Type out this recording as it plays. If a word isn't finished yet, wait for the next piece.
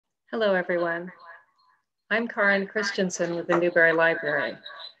Hello, everyone. I'm Karen Christensen with the Newberry Library.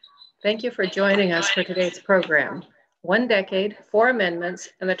 Thank you for joining us for today's program, One Decade, Four Amendments,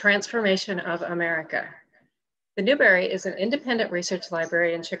 and the Transformation of America. The Newberry is an independent research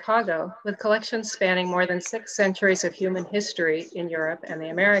library in Chicago with collections spanning more than 6 centuries of human history in Europe and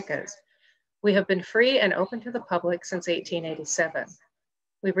the Americas. We have been free and open to the public since 1887.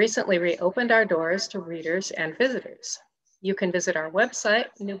 We recently reopened our doors to readers and visitors. You can visit our website,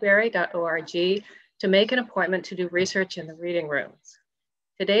 newberry.org, to make an appointment to do research in the reading rooms.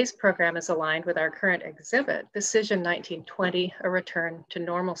 Today's program is aligned with our current exhibit, Decision 1920, A Return to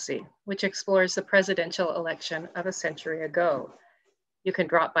Normalcy, which explores the presidential election of a century ago. You can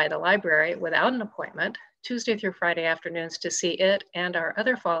drop by the library without an appointment, Tuesday through Friday afternoons, to see it and our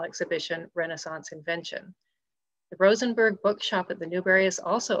other fall exhibition, Renaissance Invention. The Rosenberg Bookshop at the Newberry is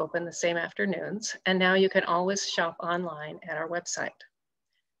also open the same afternoons, and now you can always shop online at our website.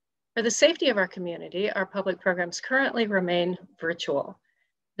 For the safety of our community, our public programs currently remain virtual.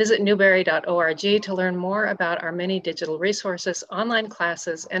 Visit newberry.org to learn more about our many digital resources, online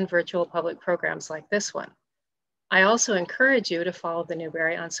classes, and virtual public programs like this one. I also encourage you to follow the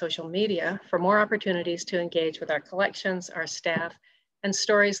Newberry on social media for more opportunities to engage with our collections, our staff, and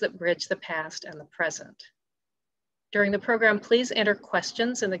stories that bridge the past and the present. During the program, please enter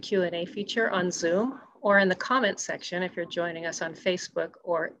questions in the Q&A feature on Zoom or in the comments section if you're joining us on Facebook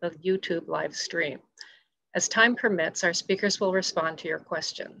or the YouTube live stream. As time permits, our speakers will respond to your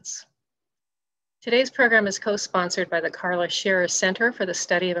questions. Today's program is co-sponsored by the Carla Scherer Center for the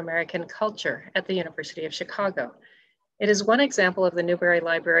Study of American Culture at the University of Chicago. It is one example of the Newberry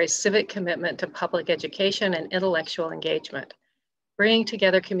Library's civic commitment to public education and intellectual engagement. Bringing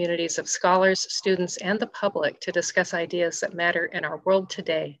together communities of scholars, students, and the public to discuss ideas that matter in our world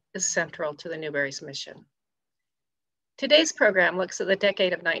today is central to the Newberry's mission. Today's program looks at the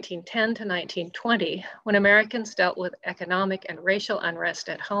decade of 1910 to 1920, when Americans dealt with economic and racial unrest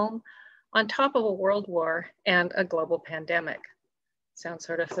at home, on top of a world war and a global pandemic. Sounds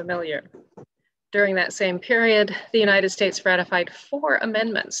sort of familiar. During that same period, the United States ratified 4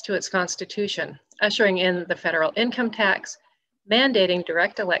 amendments to its Constitution, ushering in the federal income tax, mandating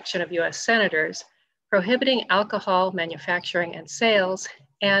direct election of US senators, prohibiting alcohol manufacturing and sales,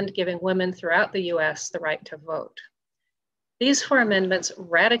 and giving women throughout the US the right to vote. These 4 amendments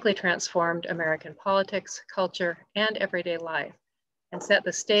radically transformed American politics, culture, and everyday life, and set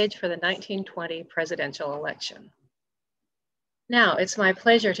the stage for the 1920 presidential election. Now, it's my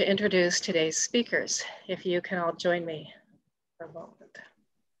pleasure to introduce today's speakers. If you can all join me for a moment.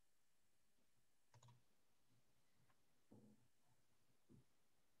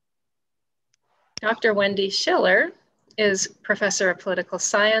 Dr. Wendy Schiller is Professor of Political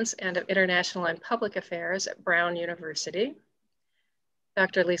Science and of International and Public Affairs at Brown University.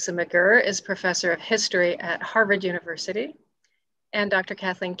 Dr. Lisa McGirr is Professor of History at Harvard University. And Dr.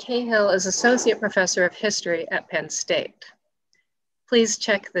 Cathleen Cahill is Associate Professor of History at Penn State. Please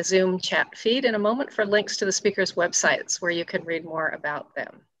check the Zoom chat feed in a moment for links to the speakers' websites where you can read more about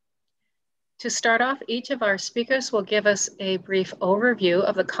them. To start off, each of our speakers will give us a brief overview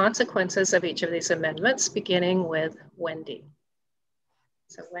of the consequences of each of these amendments, beginning with Wendy.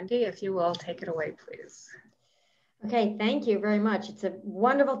 So Wendy, if you will take it away, please. Okay, thank you very much. It's a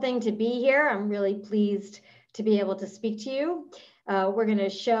wonderful thing to be here. I'm really pleased to be able to speak to you. We're going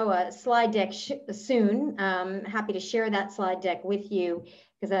to show a slide deck soon. I'm happy to share that slide deck with you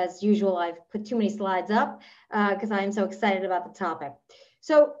because, as usual, I've put too many slides up because I am so excited about the topic.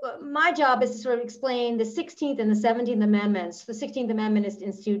 So my job is to sort of explain the 16th and the 17th Amendments. The 16th Amendment is to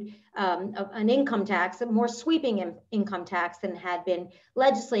institute an income tax, a more sweeping income tax than had been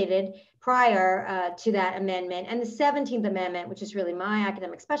legislated prior to that amendment. And the 17th Amendment, which is really my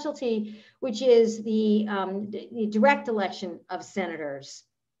academic specialty, which is the direct election of senators.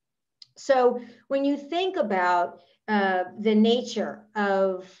 So when you think about the nature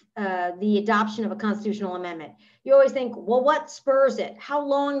of the adoption of a constitutional amendment, you always think, well, what spurs it? How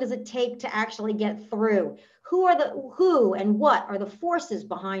long does it take to actually get through? Who and what are the forces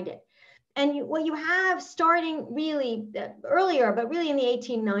behind it? And what you have starting really earlier, but really in the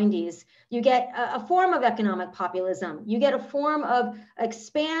 1890s, you get a form of economic populism. You get a form of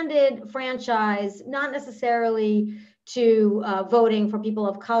expanded franchise, not necessarily to voting for people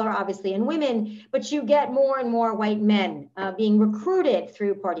of color, obviously, and women, but you get more and more white men being recruited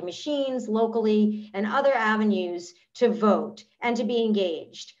through party machines locally and other avenues to vote and to be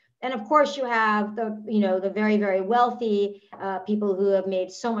engaged. And of course, you have the very, very wealthy people who have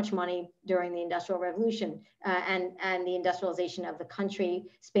made so much money during the Industrial Revolution and the industrialization of the country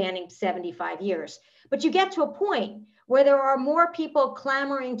spanning 75 years. But you get to a point where there are more people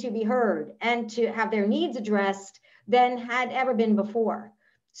clamoring to be heard and to have their needs addressed than had ever been before.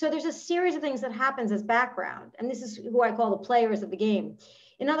 So there's a series of things that happens as background, and this is who I call the players of the game.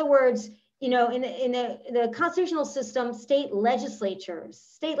 In other words, in the constitutional system, state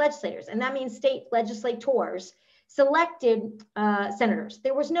legislators, and that means state legislators, selected senators.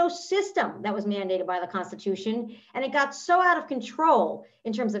 There was no system that was mandated by the Constitution, and it got so out of control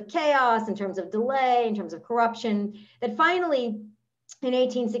in terms of chaos, in terms of delay, in terms of corruption, that finally, in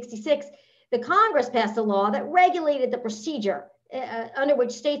 1866, the Congress passed a law that regulated the procedure under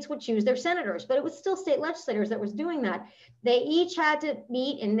which states would choose their senators, but it was still state legislators that was doing that. They each had to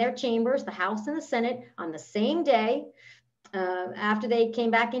meet in their chambers, the House and the Senate, on the same day after they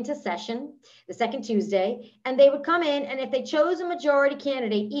came back into session, the second Tuesday, and they would come in, and if they chose a majority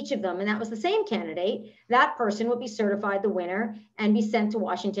candidate, each of them, and that was the same candidate, that person would be certified the winner and be sent to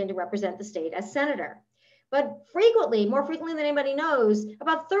Washington to represent the state as senator. But frequently, more frequently than anybody knows,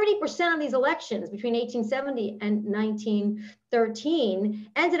 about 30% of these elections between 1870 and 1913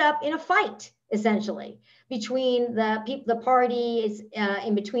 ended up in a fight, essentially, between the parties,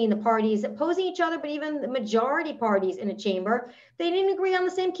 in between the parties opposing each other, but even the majority parties in a chamber, they didn't agree on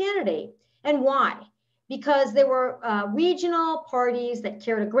the same candidate. And why? Because there were regional parties that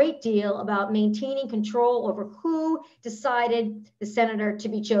cared a great deal about maintaining control over who decided the senator to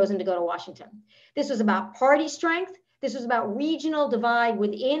be chosen to go to Washington. This was about party strength. This was about regional divide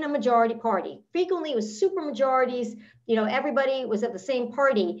within a majority party. Frequently, it was super majorities. Everybody was at the same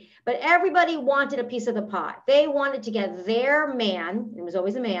party, but everybody wanted a piece of the pie. They wanted to get their man, it was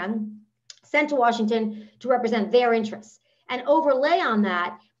always a man, sent to Washington to represent their interests. And overlay on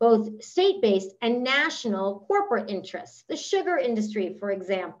that, both state-based and national corporate interests. The sugar industry, for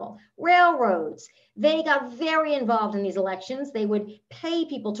example, railroads, they got very involved in these elections. They would pay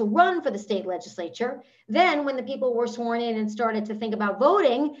people to run for the state legislature. Then when the people were sworn in and started to think about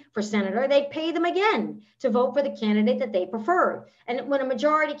voting for senator, they'd pay them again to vote for the candidate that they preferred. And when a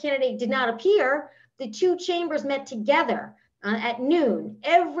majority candidate did not appear, the two chambers met together at noon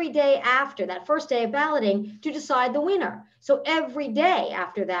every day after that first day of balloting to decide the winner. So every day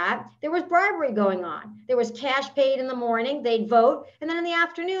after that, there was bribery going on. There was cash paid in the morning, they'd vote, and then in the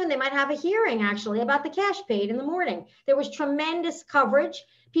afternoon, they might have a hearing actually about the cash paid in the morning. There was tremendous coverage.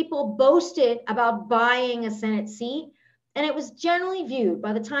 People boasted about buying a Senate seat, and it was generally viewed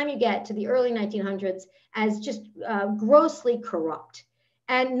by the time you get to the early 1900s as just grossly corrupt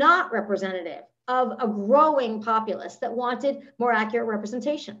and not representative of a growing populace that wanted more accurate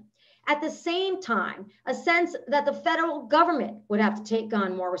representation. At the same time, a sense that the federal government would have to take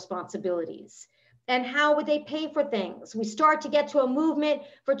on more responsibilities. And how would they pay for things? We start to get to a movement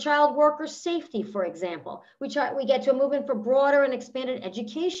for child worker safety, for example. We get to a movement for broader and expanded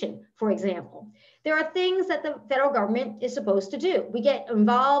education, for example. There are things that the federal government is supposed to do. We get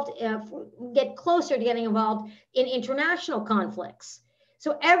involved, get closer to getting involved in international conflicts.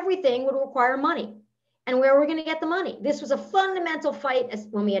 So everything would require money. And where we're going to get the money? This was a fundamental fight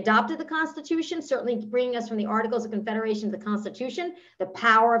when we adopted the Constitution, certainly bringing us from the Articles of Confederation to the Constitution, the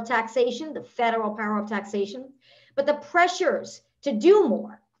power of taxation, the federal power of taxation. But the pressures to do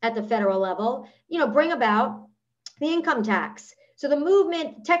more at the federal level, bring about the income tax. So the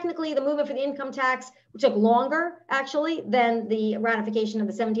movement, technically the movement for the income tax took longer actually than the ratification of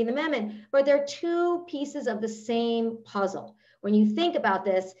the 17th Amendment, but they're two pieces of the same puzzle. When you think about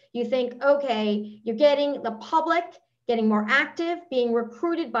this, you think, okay, you're getting the public getting more active, being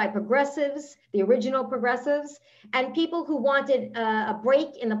recruited by progressives, the original progressives, and people who wanted a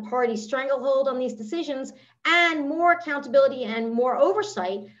break in the party stranglehold on these decisions, and more accountability and more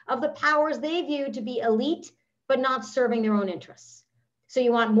oversight of the powers they viewed to be elite, but not serving their own interests. So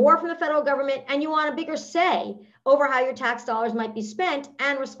you want more from the federal government, and you want a bigger say over how your tax dollars might be spent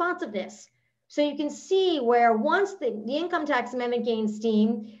and responsiveness. So you can see where once the income tax amendment gained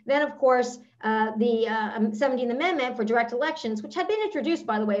steam, then of course, the 17th Amendment for direct elections, which had been introduced,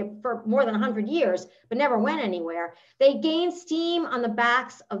 by the way, for more than 100 years, but never went anywhere, they gained steam on the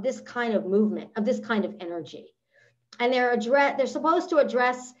backs of this kind of movement, of this kind of energy. And they're supposed to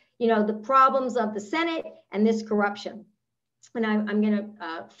address, the problems of the Senate and this corruption. And I'm going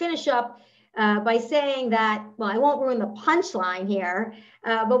to finish up by saying that, well, I won't ruin the punchline here,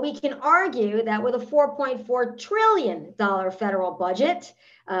 but we can argue that with a $4.4 trillion federal budget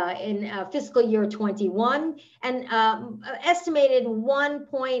in fiscal year 21 and estimated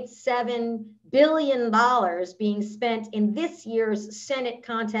 $1.7 billion being spent in this year's Senate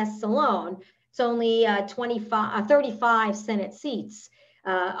contests alone. It's only 35 Senate seats.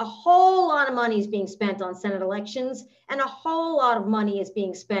 A whole lot of money is being spent on Senate elections, and a whole lot of money is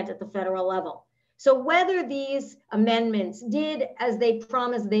being spent at the federal level. So whether these amendments did as they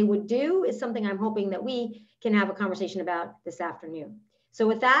promised they would do is something I'm hoping that we can have a conversation about this afternoon. So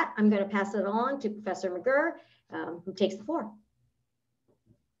with that, I'm going to pass it on to Professor McGirr, who takes the floor.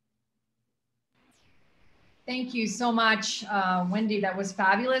 Thank you so much, Wendy. That was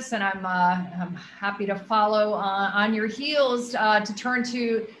fabulous, and I'm happy to follow on your heels to turn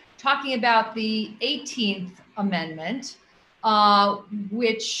to talking about the 18th Amendment,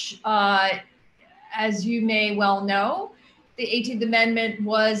 which, as you may well know, the 18th Amendment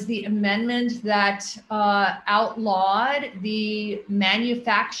was the amendment that outlawed the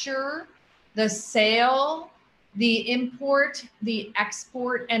manufacture, the sale, the import, the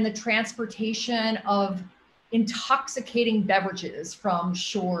export, and the transportation of intoxicating beverages from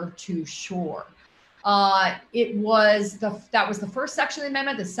shore to shore. That was the first section of the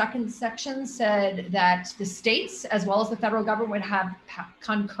amendment. The second section said that the states, as well as the federal government, would have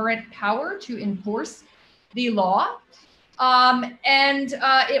concurrent power to enforce the law.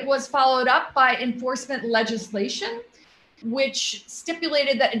 It was followed up by enforcement legislation, which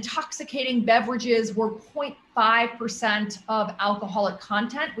stipulated that intoxicating beverages were 0.5% of alcoholic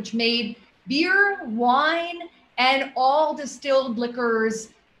content, which made beer, wine, and all distilled liquors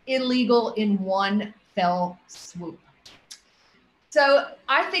illegal in one fell swoop. So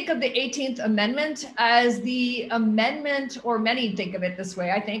I think of the 18th Amendment as the amendment, or many think of it this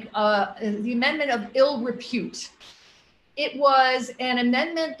way, I think, the amendment of ill repute. It was an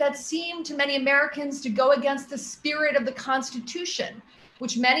amendment that seemed to many Americans to go against the spirit of the Constitution,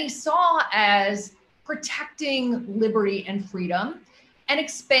 which many saw as protecting liberty and freedom and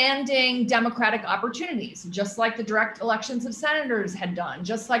expanding democratic opportunities, just like the direct elections of senators had done,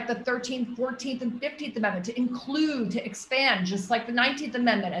 just like the 13th, 14th, and 15th Amendment, to include, to expand, just like the 19th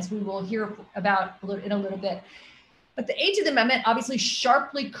Amendment, as we will hear about in a little bit. But the 18th Amendment obviously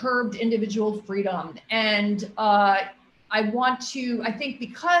sharply curbed individual freedom. And I think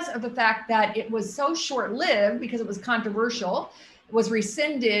because of the fact that it was so short-lived, because it was controversial, was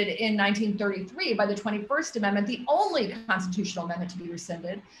rescinded in 1933 by the 21st Amendment, the only constitutional amendment to be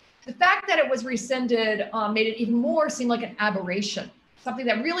rescinded. The fact that it was rescinded made it even more seem like an aberration, something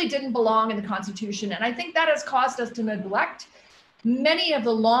that really didn't belong in the Constitution. And I think that has caused us to neglect many of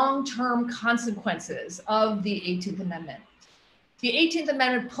the long-term consequences of the 18th Amendment. The 18th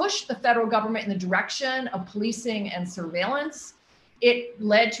Amendment pushed the federal government in the direction of policing and surveillance. It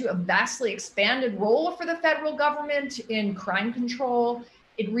led to a vastly expanded role for the federal government in crime control.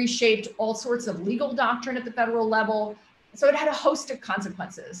 It reshaped all sorts of legal doctrine at the federal level. So it had a host of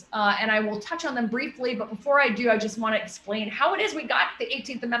consequences. And I will touch on them briefly, but before I do, I just want to explain how it is we got the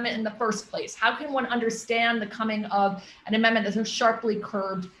 18th Amendment in the first place. How can one understand the coming of an amendment that so sharply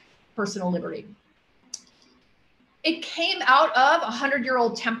curbed personal liberty? It came out of a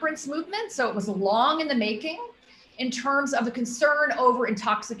 100-year-old temperance movement, so it was long in the making, in terms of the concern over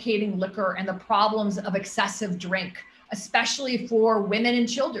intoxicating liquor and the problems of excessive drink, especially for women and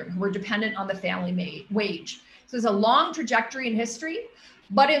children who were dependent on the family wage. So there's a long trajectory in history,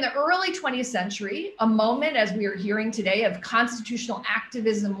 but in the early 20th century, a moment, as we are hearing today, of constitutional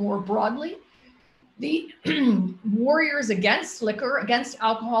activism more broadly, the warriors against liquor, against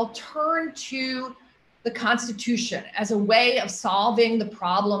alcohol, turned to the Constitution as a way of solving the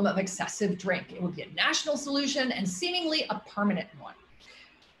problem of excessive drink. It would be a national solution and seemingly a permanent one.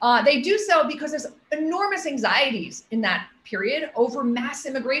 They do so because there's enormous anxieties in that period over mass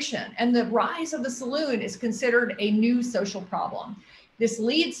immigration, and the rise of the saloon is considered a new social problem. This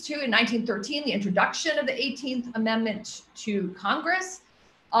leads to, in 1913, the introduction of the 18th Amendment to Congress.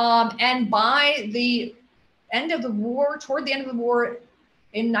 And by the end of the war, toward the end of the war,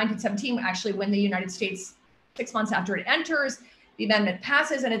 in 1917, actually, when the United States, 6 months after it enters, the amendment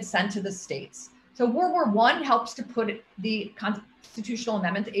passes and it's sent to the states. So World War I helps to put the constitutional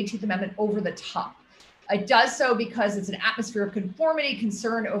amendment, the 18th Amendment, over the top. It does so because it's an atmosphere of conformity,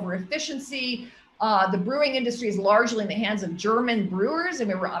 concern over efficiency. The brewing industry is largely in the hands of German brewers, and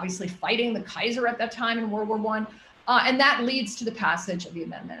we were obviously fighting the Kaiser at that time in World War I, and that leads to the passage of the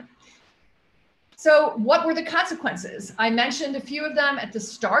amendment. So what were the consequences? I mentioned a few of them at the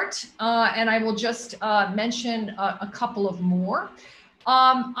start, and I will just mention a couple of more.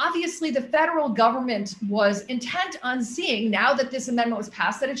 Obviously, the federal government was intent on seeing, now that this amendment was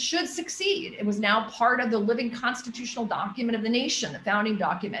passed, that it should succeed. It was now part of the living constitutional document of the nation, the founding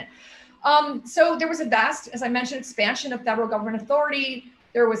document. So there was a vast, as I mentioned, expansion of federal government authority.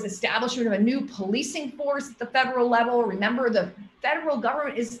 There was establishment of a new policing force at the federal level. Remember, the federal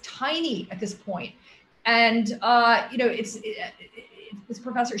government is tiny at this point. And, you know, as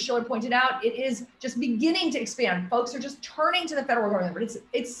Professor Schiller pointed out, it is just beginning to expand. Folks are just turning to the federal government, but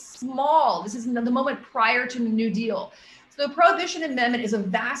it's small. This is the moment prior to the New Deal. So the Prohibition Amendment is a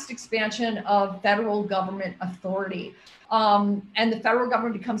vast expansion of federal government authority. And the federal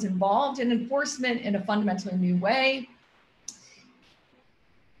government becomes involved in enforcement in a fundamentally new way.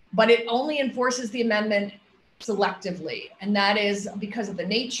 But it only enforces the amendment selectively. And that is because of the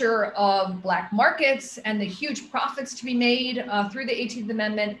nature of black markets and the huge profits to be made through the 18th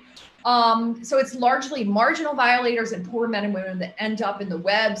Amendment. So it's largely marginal violators and poor men and women that end up in the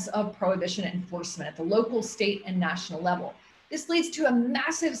webs of prohibition enforcement at the local, state, and national level. This leads to a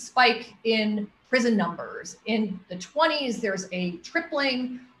massive spike in prison numbers. In the 20s, there's a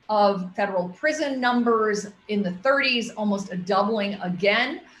tripling of federal prison numbers. In the 30s, almost a doubling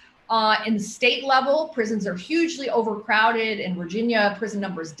again. In the state level, prisons are hugely overcrowded. In Virginia, prison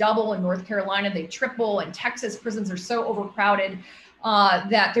numbers double. In North Carolina, they triple. In Texas, prisons are so overcrowded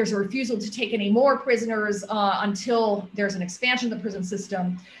that there's a refusal to take any more prisoners until there's an expansion of the prison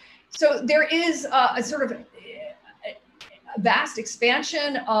system. So there is a sort of vast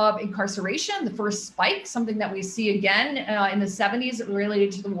expansion of incarceration, the first spike, something that we see again in the 70s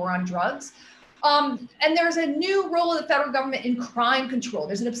related to the war on drugs. And there's a new role of the federal government in crime control.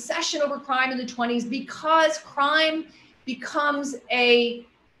 There's an obsession over crime in the 20s because crime becomes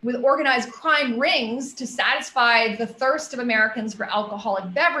with organized crime rings to satisfy the thirst of Americans for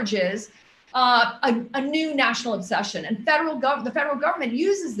alcoholic beverages, a new national obsession. And the federal government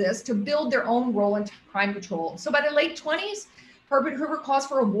uses this to build their own role in crime control. So by the late 20s, Herbert Hoover calls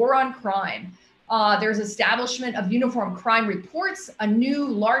for a war on crime. There's establishment of uniform crime reports, a new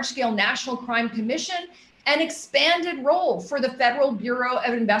large-scale national crime commission, an expanded role for the Federal Bureau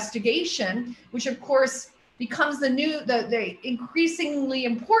of Investigation, which of course becomes the increasingly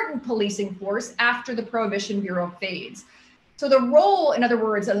important policing force after the Prohibition Bureau fades. So the role, in other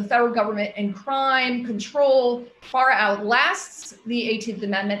words, of the federal government in crime control far outlasts the 18th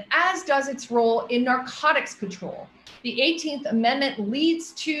Amendment, as does its role in narcotics control. The 18th Amendment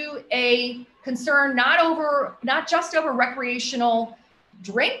leads to a concern not just over recreational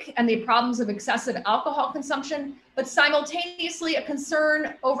drink and the problems of excessive alcohol consumption, but simultaneously a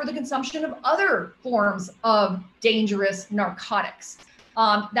concern over the consumption of other forms of dangerous narcotics.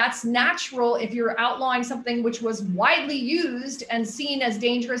 That's natural if you're outlawing something which was widely used and seen as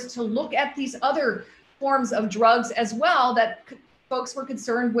dangerous, to look at these other forms of drugs as well that folks were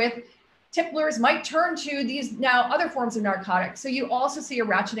concerned with. Tipplers might turn to these now other forms of narcotics. So you also see a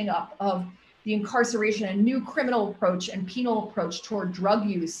ratcheting up of the incarceration and new criminal approach and penal approach toward drug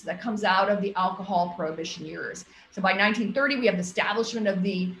use that comes out of the alcohol prohibition years. So by 1930, we have the establishment of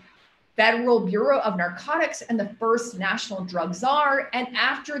the Federal Bureau of Narcotics and the first national drug czar. And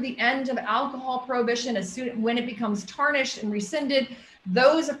after the end of alcohol prohibition, when it becomes tarnished and rescinded,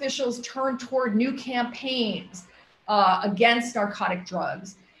 those officials turn toward new campaigns against narcotic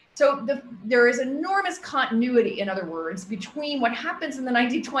drugs. So there is enormous continuity, in other words, between what happens in the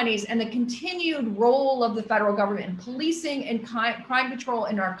 1920s and the continued role of the federal government in policing and crime control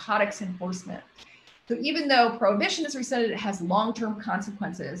and narcotics enforcement. So even though prohibition is rescinded, it has long-term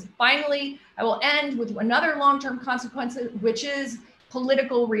consequences. Finally, I will end with another long-term consequence, which is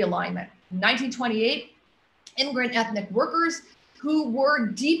political realignment. In 1928, immigrant ethnic workers who were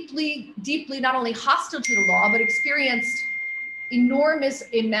deeply, deeply not only hostile to the law, but experienced enormous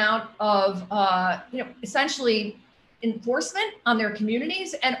amount of, essentially enforcement on their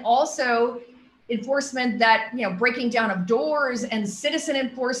communities, and also enforcement that, breaking down of doors and citizen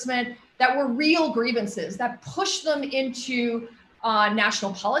enforcement that were real grievances that pushed them into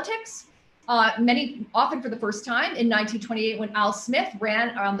national politics. Many, often for the first time in 1928, when Al Smith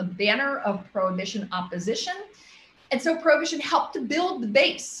ran on the banner of prohibition opposition. And so prohibition helped to build the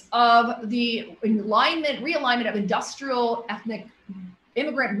base of the realignment of industrial ethnic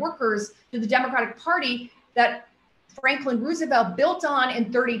immigrant workers to the Democratic Party that Franklin Roosevelt built on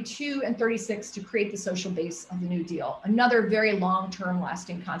in 32 and 36 to create the social base of the New Deal. Another very long-term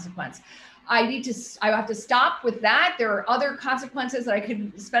lasting consequence. I have to stop with that. There are other consequences that I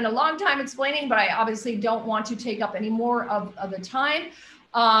could spend a long time explaining, but I obviously don't want to take up any more of the time.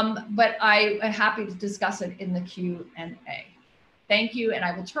 But I am happy to discuss it in the Q&A. Thank you, and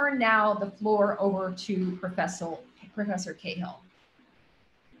I will turn now the floor over to Professor Cahill.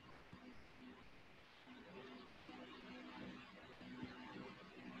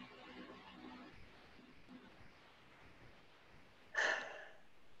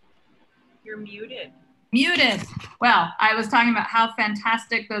 You're muted. Muted. Well, I was talking about how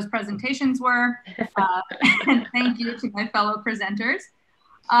fantastic those presentations were. And thank you to my fellow presenters.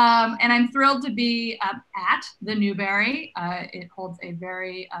 And I'm thrilled to be at the Newberry. It holds a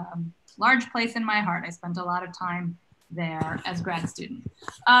very large place in my heart. I spent a lot of time there as grad student.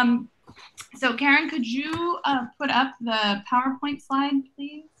 So Karen, could you put up the PowerPoint slide,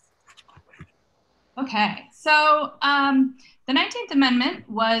 please? Okay, so the 19th Amendment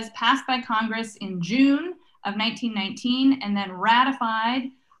was passed by Congress in June of 1919 and then ratified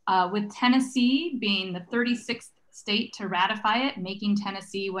with Tennessee being the 36th state to ratify it, making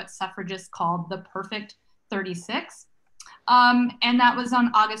Tennessee what suffragists called the perfect 36. And that was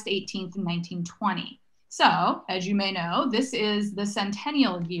on August 18th, 1920. So, as you may know, this is the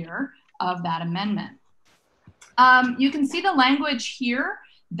centennial year of that amendment. You can see the language here.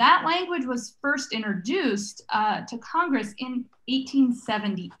 That language was first introduced to Congress in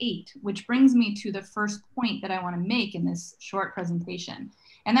 1878, which brings me to the first point that I want to make in this short presentation.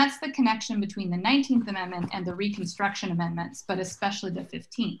 And that's the connection between the 19th Amendment and the Reconstruction Amendments, but especially the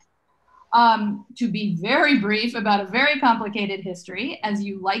 15th. To be very brief about a very complicated history, as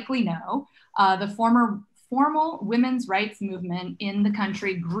you likely know, the formal women's rights movement in the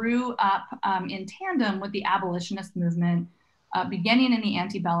country grew up in tandem with the abolitionist movement beginning in the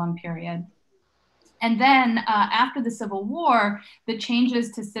antebellum period. And then after the Civil War, the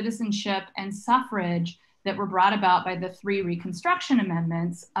changes to citizenship and suffrage that were brought about by the 3 Reconstruction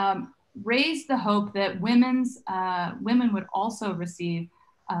Amendments raised the hope that women would also receive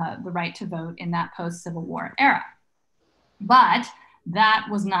the right to vote in that post-Civil War era. But that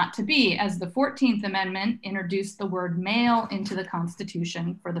was not to be, as the 14th Amendment introduced the word male into the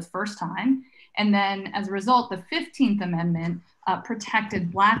Constitution for the first time. And then as a result, the 15th Amendment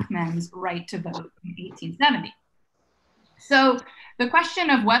protected Black men's right to vote in 1870. So the question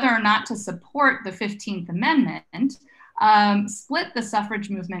of whether or not to support the 15th Amendment split the suffrage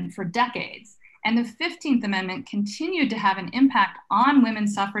movement for decades. And the 15th Amendment continued to have an impact on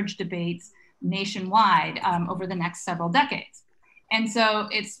women's suffrage debates nationwide over the next several decades. And so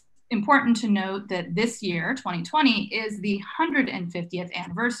it's important to note that this year, 2020, is the 150th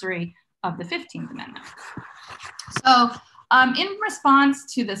anniversary of the 15th Amendment. So in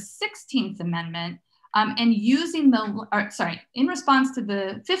response to the 16th Amendment, in response to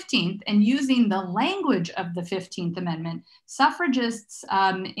the 15th and using the language of the 15th Amendment, suffragists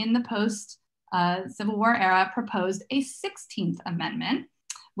in the post-Civil War era proposed a 16th Amendment,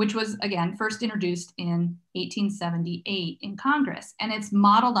 which was, again, first introduced in 1878 in Congress, and it's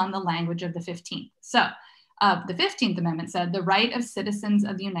modeled on the language of the 15th. So the 15th Amendment said, the right of citizens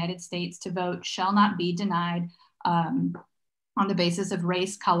of the United States to vote shall not be denied on the basis of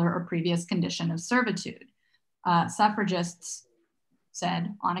race, color, or previous condition of servitude. Suffragists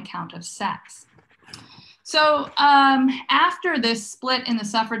said on account of sex. So after this split in the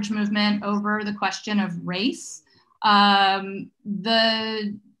suffrage movement over the question of race,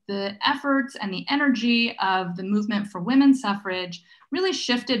 the efforts and the energy of the movement for women's suffrage really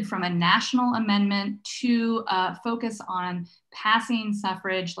shifted from a national amendment to focus on passing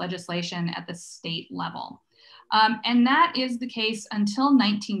suffrage legislation at the state level. And that is the case until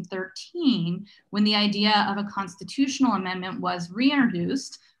 1913, when the idea of a constitutional amendment was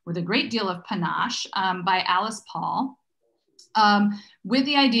reintroduced with a great deal of panache by Alice Paul, with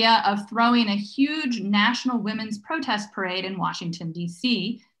the idea of throwing a huge national women's protest parade in Washington,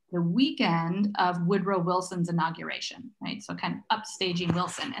 D.C., the weekend of Woodrow Wilson's inauguration, right? So kind of upstaging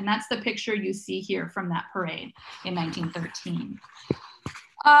Wilson. And that's the picture you see here from that parade in 1913.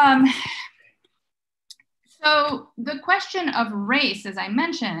 So the question of race, as I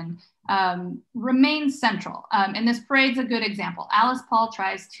mentioned, remains central. And this parade's a good example. Alice Paul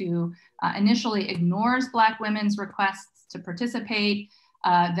tries to initially ignores Black women's requests to participate,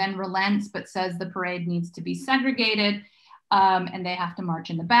 then relents, but says the parade needs to be segregated and they have to march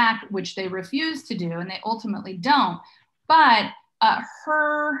in the back, which they refuse to do, and they ultimately don't. But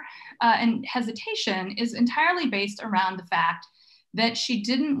her hesitation is entirely based around the fact that she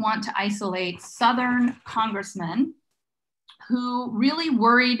didn't want to isolate Southern congressmen who really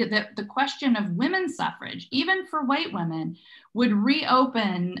worried that the question of women's suffrage, even for white women, would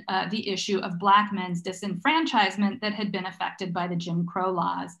reopen the issue of Black men's disenfranchisement that had been affected by the Jim Crow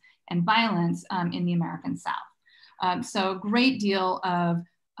laws and violence in the American South. So a great deal of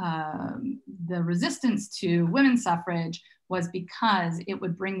the resistance to women's suffrage was because it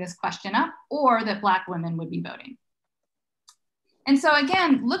would bring this question up, or that Black women would be voting. And so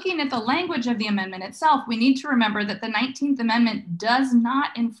again, looking at the language of the amendment itself, we need to remember that the 19th Amendment does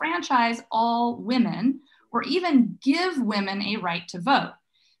not enfranchise all women or even give women a right to vote.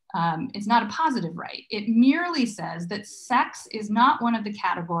 It's not a positive right. It merely says that sex is not one of the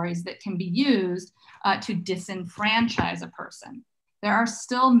categories that can be used to disenfranchise a person. There are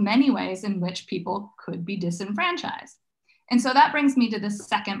still many ways in which people could be disenfranchised. And so that brings me to the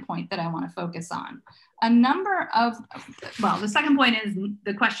second point that I want to focus on. The second point is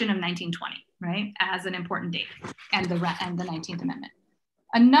the question of 1920, right, as an important date, and the 19th Amendment.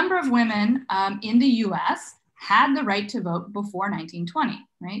 A number of women in the US had the right to vote before 1920,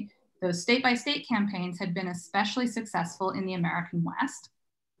 right? Those state-by-state campaigns had been especially successful in the American West,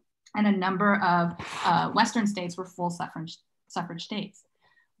 and a number of Western states were full suffrage states.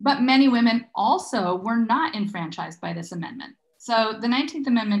 But many women also were not enfranchised by this amendment. So the 19th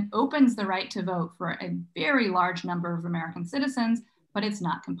Amendment opens the right to vote for a very large number of American citizens, but it's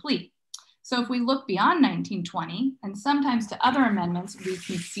not complete. So if we look beyond 1920 and sometimes to other amendments, we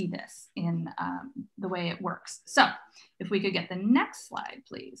can see this in the way it works. So if we could get the next slide,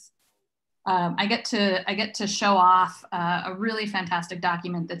 please. I get to show off a really fantastic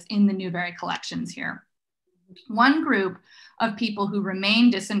document that's in the Newberry collections here. One group of people who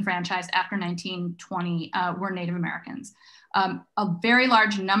remained disenfranchised after 1920 were Native Americans. A very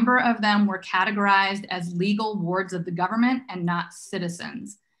large number of them were categorized as legal wards of the government and not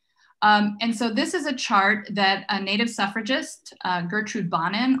citizens. And so this is a chart that a Native suffragist, Gertrude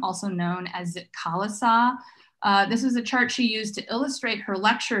Bonin, also known as Zitkalasa, this was a chart she used to illustrate her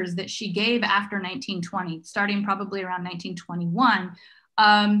lectures that she gave after 1920, starting probably around 1921.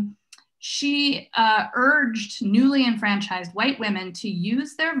 She urged newly enfranchised white women to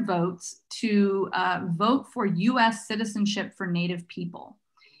use their votes to vote for US citizenship for Native people.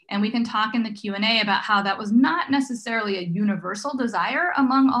 And we can talk in the Q&A about how that was not necessarily a universal desire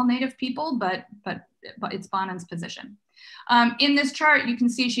among all Native people, but it's Bonin's position. In this chart, you can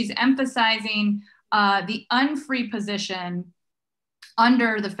see she's emphasizing the unfree position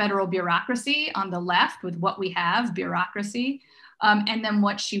under the federal bureaucracy on the left with what we have, bureaucracy, and then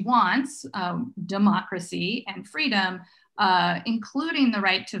what she wants, democracy and freedom, including the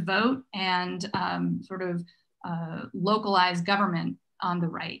right to vote and localized government on the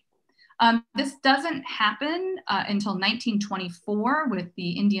right. This doesn't happen until 1924 with the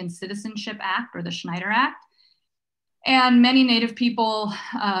Indian Citizenship Act, or the Schneider Act. And many Native people,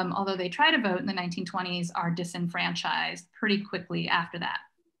 although they try to vote in the 1920s, are disenfranchised pretty quickly after that.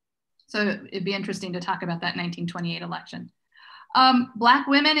 So it'd be interesting to talk about that 1928 election. Black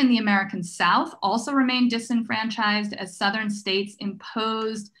women in the American South also remained disenfranchised as Southern states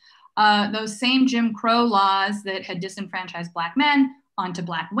imposed those same Jim Crow laws that had disenfranchised Black men onto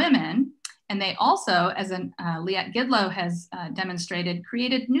Black women. And they also, as Liette Gidlow has demonstrated,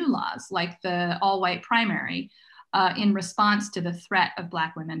 created new laws like the all-white primary in response to the threat of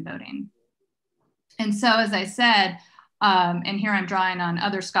Black women voting. And so, as I said, and here I'm drawing on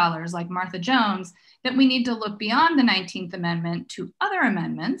other scholars like Martha Jones, that we need to look beyond the 19th Amendment to other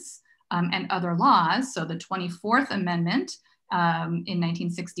amendments and other laws. So the 24th Amendment in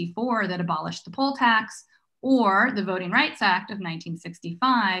 1964 that abolished the poll tax, or the Voting Rights Act of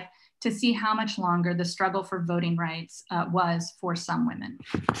 1965, to see how much longer the struggle for voting rights was for some women.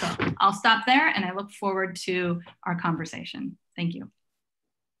 So I'll stop there, and I look forward to our conversation. Thank you.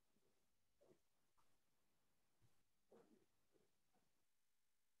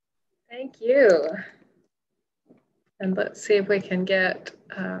 Thank you. And let's see if we can get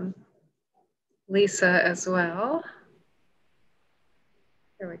Lisa as well.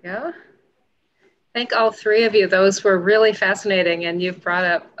 Here we go. Thank all three of you. Those were really fascinating, and you've brought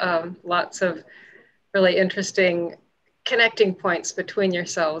up lots of really interesting connecting points between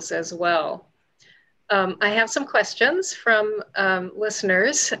yourselves as well. I have some questions from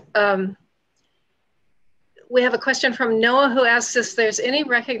listeners. We have a question from Noah who asks if there's any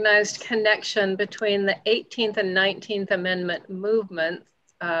recognized connection between the 18th and 19th Amendment movement,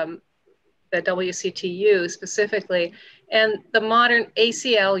 the WCTU specifically, and the modern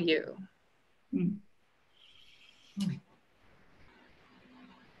ACLU.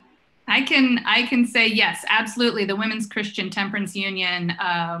 I can say yes, absolutely. The Women's Christian Temperance Union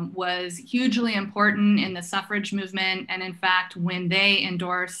was hugely important in the suffrage movement. And in fact, when they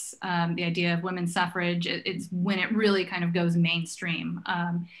endorse the idea of women's suffrage, it's when it really kind of goes mainstream.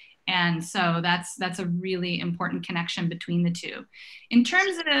 And so that's a really important connection between the two. In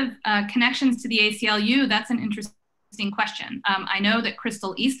terms of connections to the ACLU, that's an interesting question. I know that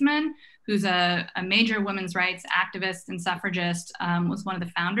Crystal Eastman, who's a major women's rights activist and suffragist, was one of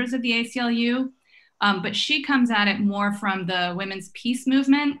the founders of the ACLU, but she comes at it more from the women's peace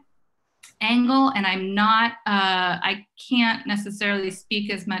movement angle, and I'm not, I can't necessarily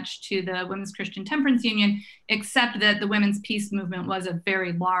speak as much to the Women's Christian Temperance Union, except that the women's peace movement was a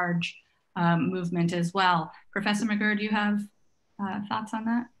very large movement as well. Professor McGirr, do you have thoughts on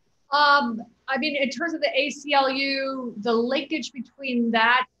that? I mean, in terms of the ACLU, the linkage between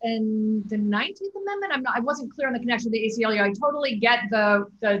that and the 19th Amendment, I wasn't clear on the connection to the ACLU. I totally get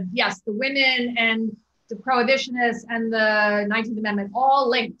yes, the women and the prohibitionists and the 19th Amendment all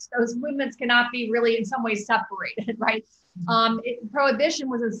linked. Those movements cannot be really in some ways separated, right? Prohibition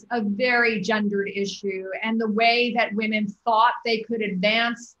was a very gendered issue, and the way that women thought they could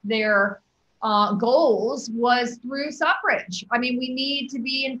advance their goals was through suffrage. I mean, we need to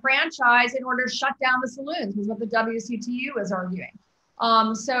be enfranchised in order to shut down the saloons, was what the WCTU is arguing.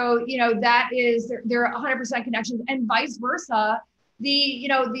 So, you know, that is, there are 100% connections, and vice versa. The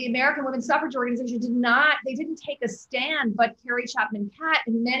American Women's Suffrage Organization didn't take a stand, but Carrie Chapman Catt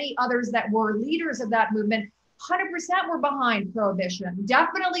and many others that were leaders of that movement 100% were behind prohibition,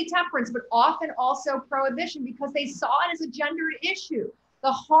 definitely temperance, but often also prohibition, because they saw it as a gendered issue.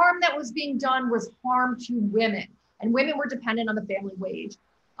 The harm that was being done was harm to women, and women were dependent on the family wage.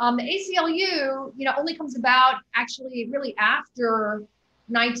 The ACLU, only comes about actually really after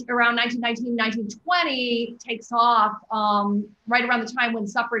around 1919, 1920, takes off right around the time when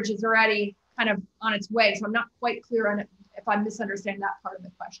suffrage is already kind of on its way. So I'm not quite clear on if I'm misunderstanding that part of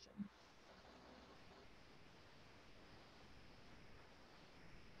the question.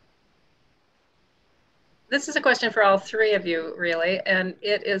 This is a question for all three of you, really, and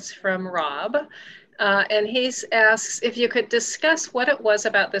it is from Rob. And he asks if you could discuss what it was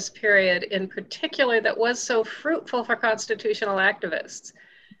about this period in particular that was so fruitful for constitutional activists,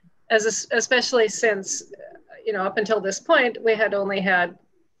 especially since, up until this point, we had only had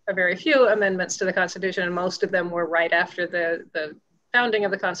a very few amendments to the Constitution, and most of them were right after the founding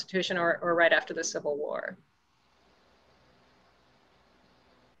of the Constitution or right after the Civil War.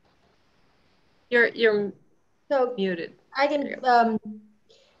 You're muted. I can.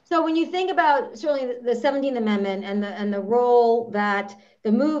 So when you think about certainly the 17th Amendment and the role that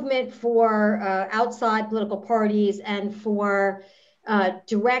the movement for outside political parties and for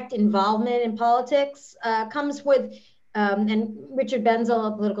direct involvement in politics comes with, and Richard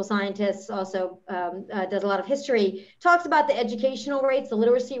Benzel, a political scientist, also does a lot of history, talks about the educational rates, the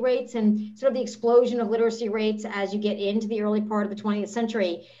literacy rates, and sort of the explosion of literacy rates as you get into the early part of the 20th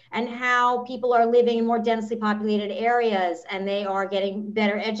century, and how people are living in more densely populated areas, and they are getting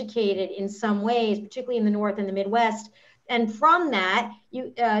better educated in some ways, particularly in the North and the Midwest. And from that,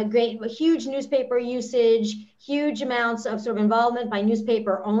 huge newspaper usage, huge amounts of sort of involvement by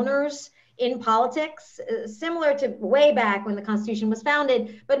newspaper owners in politics, similar to way back when the Constitution was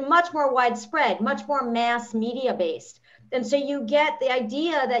founded, but much more widespread, much more mass media based. And so you get the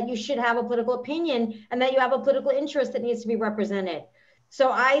idea that you should have a political opinion and that you have a political interest that needs to be represented.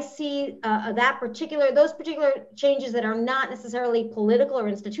 So I see those particular changes that are not necessarily political or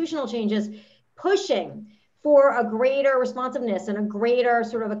institutional changes, pushing for a greater responsiveness and a greater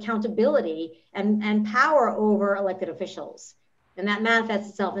sort of accountability and power over elected officials. And that manifests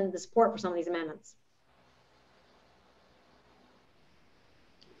itself in the support for some of these amendments.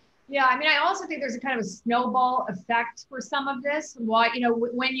 Yeah, I mean, I also think there's a kind of a snowball effect for some of this. Why,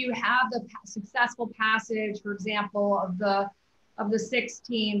 when you have the successful passage, for example, of the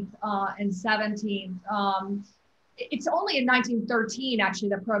 16th and 17th, it's only in 1913 actually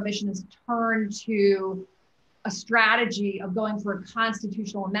that prohibition has turned to a strategy of going for a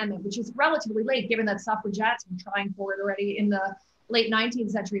constitutional amendment, which is relatively late, given that suffragettes were trying for it already in the late 19th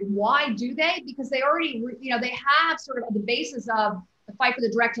century. Why do they? Because they already, they have sort of the basis of the fight for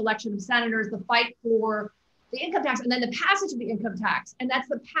the direct election of senators, the fight for the income tax, and then the passage of the income tax. And that's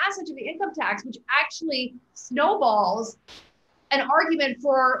the passage of the income tax, which actually snowballs an argument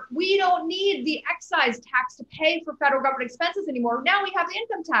for, we don't need the excise tax to pay for federal government expenses anymore. Now we have the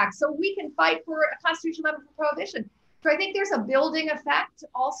income tax, so we can fight for a constitutional amendment for prohibition. So I think there's a building effect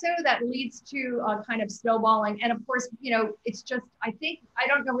also that leads to a kind of snowballing. And of course, it's just, I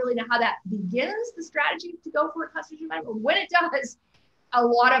don't really know how that begins, the strategy to go for a constitutional amendment. But when it does, a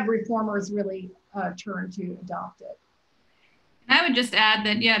lot of reformers really turn to adopt it. I would just add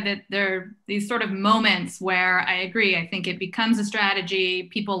that, that there are these sort of moments where I agree. I think it becomes a strategy.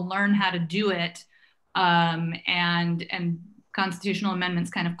 People learn how to do it, and constitutional amendments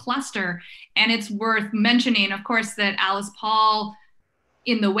kind of cluster. And it's worth mentioning, of course, that Alice Paul,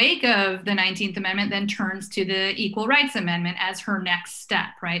 in the wake of the 19th Amendment, then turns to the Equal Rights Amendment as her next step,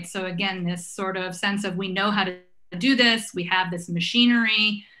 right? So again, this sort of sense of, we know how to do this. We have this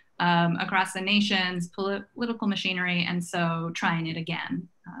machinery across the nation's political machinery, and so trying it again.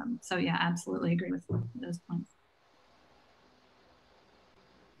 So yeah, absolutely agree with those points.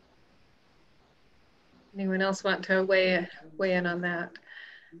 Anyone else want to weigh in on that?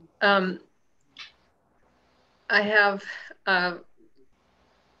 I have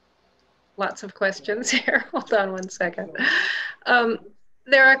lots of questions here. Hold on one second.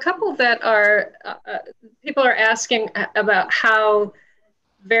 There are a couple that are, people are asking about how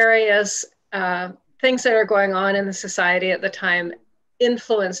various things that are going on in the society at the time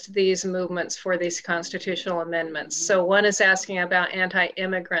influenced these movements for these constitutional amendments. So one is asking about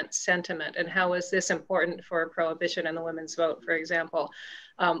anti-immigrant sentiment and how was this important for prohibition and the women's vote, for example.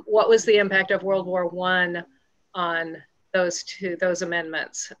 What was the impact of World War I on those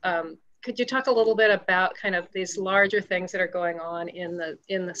amendments? Could you talk a little bit about kind of these larger things that are going on in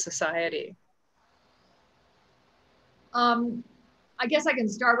the society? I guess I can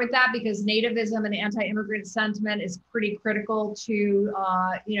start with that because nativism and anti-immigrant sentiment is pretty critical to,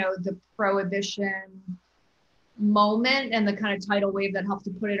 the prohibition moment and the kind of tidal wave that helped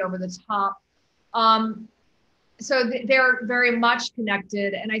to put it over the top. So they're very much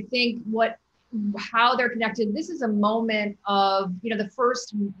connected. And I think how they're connected, this is a moment of, the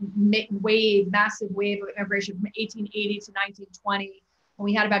first massive wave of immigration from 1880 to 1920. When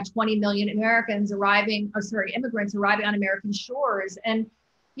we had about 20 million immigrants arriving on American shores. And,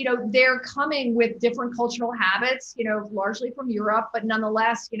 they're coming with different cultural habits, largely from Europe, but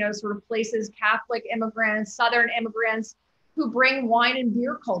nonetheless, sort of places, Catholic immigrants, Southern immigrants who bring wine and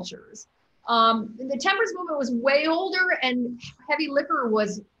beer cultures. The temperance movement was way older and heavy liquor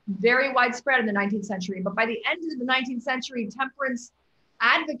was very widespread in the 19th century. But by the end of the 19th century, temperance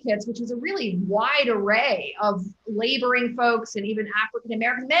advocates, which was a really wide array of laboring folks and even African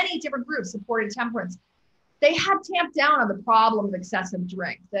American, many different groups supported temperance. They had tamped down on the problem of excessive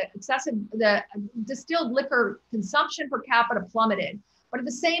drink. The distilled liquor consumption per capita plummeted, but at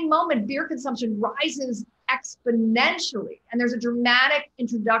the same moment, beer consumption rises exponentially, and there's a dramatic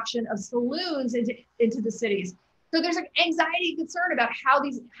introduction of saloons into the cities. So there's an anxiety and concern about how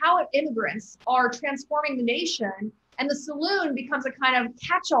immigrants are transforming the nation. And the saloon becomes a kind of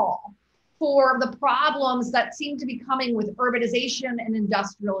catch-all for the problems that seem to be coming with urbanization and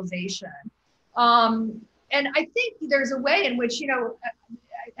industrialization. And I think there's a way in which,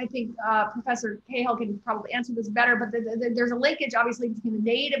 I think Professor Cahill can probably answer this better, but there's a linkage obviously between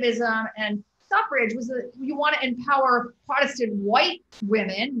the nativism and suffrage. You want to empower Protestant white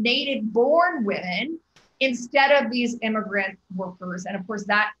women, native-born women, instead of these immigrant workers. And of course,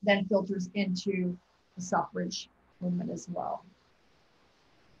 that then filters into the suffrage movement as well.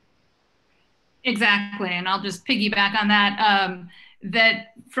 Exactly, and I'll just piggyback on that.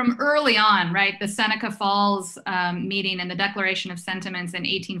 That from early on, right, the Seneca Falls meeting and the Declaration of Sentiments in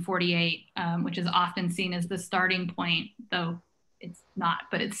 1848, which is often seen as the starting point, though it's not,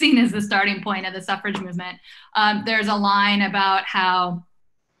 but it's seen as the starting point of the suffrage movement. There's a line about how,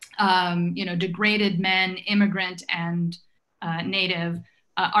 degraded men, immigrant and native,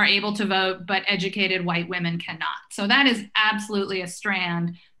 are able to vote, but educated white women cannot. So that is absolutely a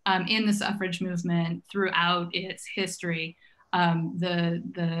strand in the suffrage movement throughout its history.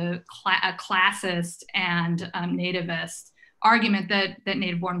 The classist and nativist argument that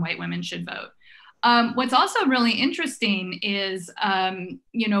native-born white women should vote. What's also really interesting is,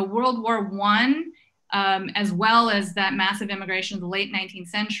 World War I, as well as that massive immigration of the late 19th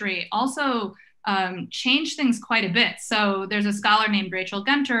century, also changed things quite a bit. So there's a scholar named Rachel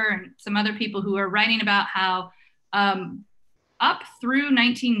Gunter and some other people who are writing about how up through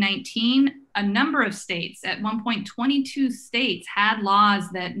 1919, a number of states, at one point 22 states, had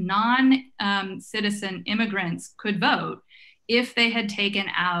laws that non-citizen immigrants could vote if they had taken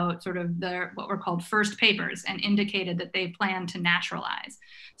out sort of what were called first papers and indicated that they planned to naturalize.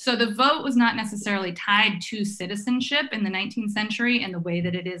 So the vote was not necessarily tied to citizenship in the 19th century in the way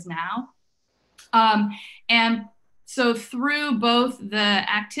that it is now. And so through both the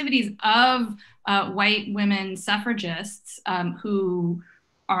activities of white women suffragists who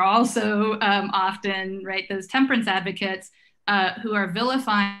are also often, right, those temperance advocates who are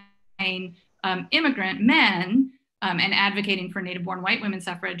vilifying immigrant men and advocating for native-born white women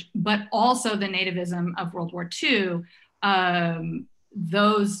suffrage, but also the nativism of World War II,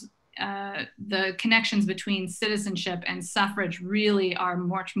 the connections between citizenship and suffrage really are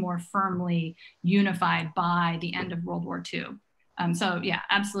much more firmly unified by the end of World War II. So yeah,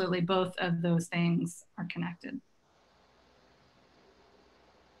 absolutely, both of those things are connected.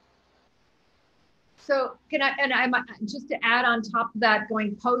 So I'm just to add on top of that,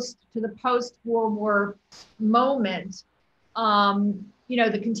 going to the post-World War moment, you know,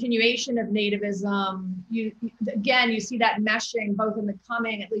 the continuation of nativism. You see that meshing both in the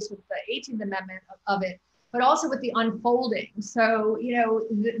coming, at least with the 18th Amendment of it, but also with the unfolding. So, you know,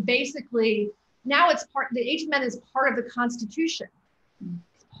 basically now it's the 18th Amendment is part of the Constitution.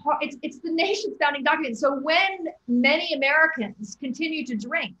 It's the nation's founding document. So when many Americans continue to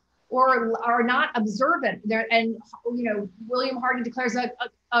drink or are not observant there, and, you know, William Harding declares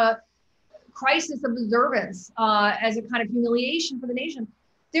a crisis of observance as a kind of humiliation for the nation.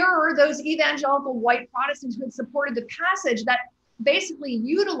 There are those evangelical white Protestants who had supported the passage that basically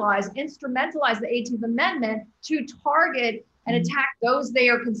instrumentalize the 18th Amendment to target and attack those they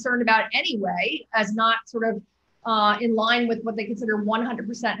are concerned about anyway, as not sort of in line with what they consider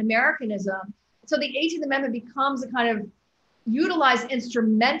 100% Americanism. So the 18th Amendment becomes a kind of utilized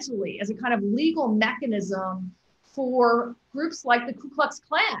instrumentally as a kind of legal mechanism for groups like the Ku Klux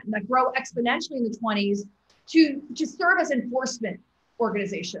Klan that grow exponentially in the 20s to serve as enforcement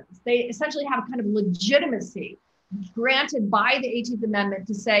organizations. They essentially have a kind of legitimacy granted by the 18th Amendment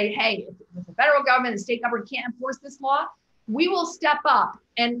to say, hey, if the federal government, the state government can't enforce this law, we will step up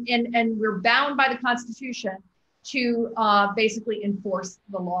and we're bound by the Constitution to basically enforce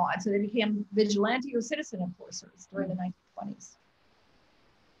the law. And so they became vigilante or citizen enforcers during the 1920s.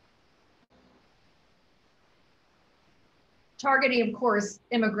 Targeting, of course,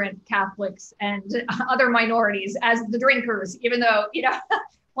 immigrant Catholics and other minorities as the drinkers, even though, you know,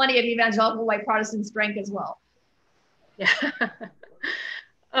 plenty of evangelical white Protestants drank as well. Yeah.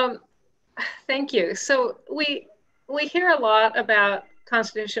 Thank you. So we hear a lot about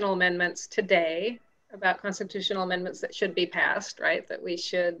constitutional amendments today, about constitutional amendments that should be passed, right? That we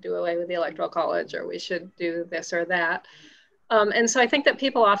should do away with the Electoral College, or we should do this or that. And so I think that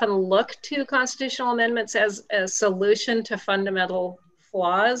people often look to constitutional amendments as a solution to fundamental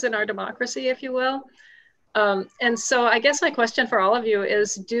flaws in our democracy, if you will. And so I guess my question for all of you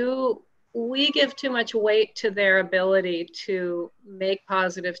is, do we give too much weight to their ability to make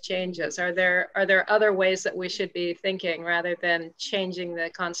positive changes? Are there other ways that we should be thinking rather than changing the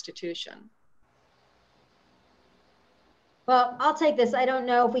Constitution? Well, I'll take this. I don't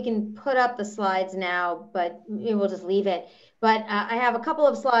know if we can put up the slides now, but we'll just leave it. But I have a couple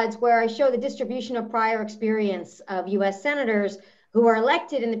of slides where I show the distribution of prior experience of US senators who were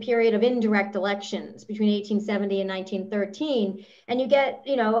elected in the period of indirect elections between 1870 and 1913. And you get,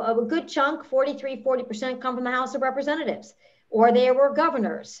 you know, a good chunk, 40% come from the House of Representatives, or they were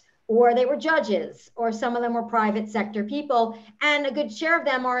governors, or they were judges, or some of them were private sector people. And a good share of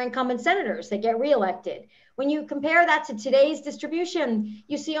them are incumbent senators that get reelected. When you compare that to today's distribution,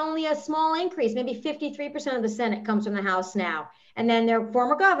 you see only a small increase. Maybe 53% of the Senate comes from the House now. And then they're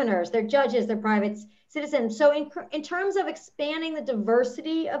former governors, they're judges, they're private citizens. So in terms of expanding the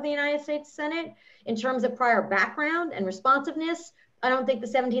diversity of the United States Senate, in terms of prior background and responsiveness, I don't think the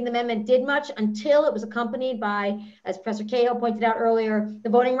 17th Amendment did much until it was accompanied by, as Professor Cahill pointed out earlier, the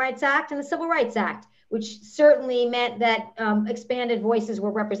Voting Rights Act and the Civil Rights Act, which certainly meant that expanded voices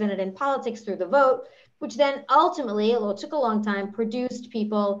were represented in politics through the vote, which then ultimately, although it took a long time, produced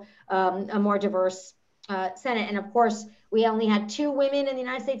people, a more diverse Senate. And of course, we only had 2 women in the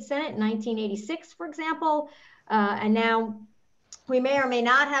United States Senate in 1986, for example. And now we may or may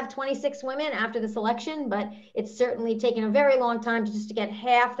not have 26 women after this election, but it's certainly taken a very long time to get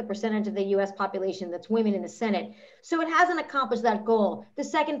half the percentage of the US population that's women in the Senate. So it hasn't accomplished that goal. The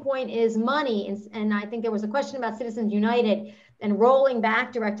second point is money. And I think there was a question about Citizens United and rolling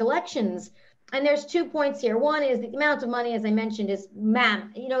back direct elections. And there's 2 points here. One is the amount of money, as I mentioned, is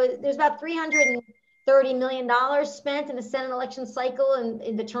there's about $330 million spent in the Senate election cycle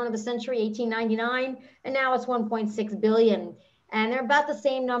in the turn of the century, 1899, and now it's 1.6 billion. And they're about the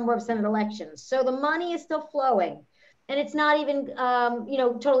same number of Senate elections. So the money is still flowing. And it's not even,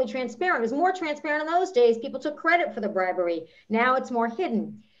 totally transparent. It was more transparent in those days. People took credit for the bribery. Now it's more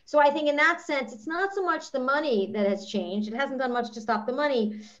hidden. So I think in that sense, it's not so much the money that has changed. It hasn't done much to stop the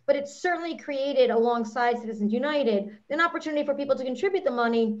money, but it's certainly created, alongside Citizens United, an opportunity for people to contribute the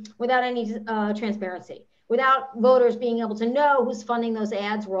money without any transparency, without voters being able to know who's funding those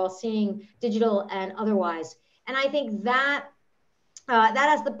ads we're all seeing, digital and otherwise. And I think that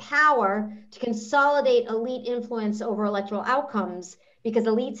has the power to consolidate elite influence over electoral outcomes, because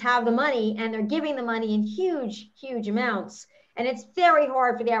elites have the money and they're giving the money in huge, huge amounts. And it's very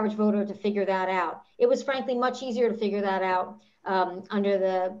hard for the average voter to figure that out. It was frankly much easier to figure that out under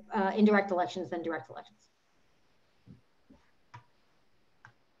the indirect elections than direct elections.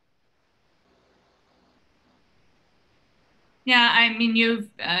 Yeah, I mean, you've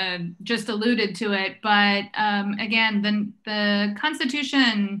just alluded to it, but again, the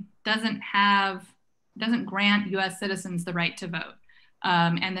Constitution doesn't have doesn't grant US citizens the right to vote.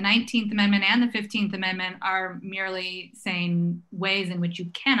 And the 19th Amendment and the 15th Amendment are merely saying ways in which you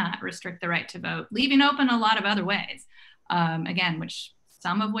cannot restrict the right to vote, leaving open a lot of other ways, again, which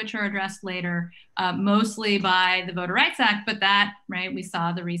some of which are addressed later, mostly by the Voter Rights Act, but that, right, we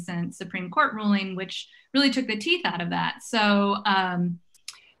saw the recent Supreme Court ruling, which really took the teeth out of that. So,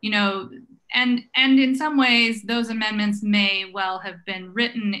 you know, and in some ways, those amendments may well have been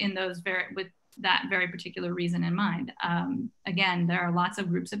written in those with that very particular reason in mind. Again, there are lots of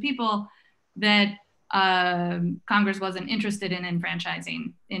groups of people that Congress wasn't interested in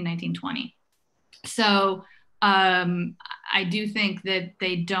enfranchising in 1920. So I do think that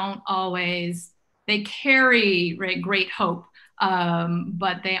they don't always, they carry, right, great hope,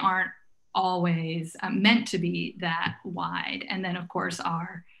 but they aren't always meant to be that wide. And then of course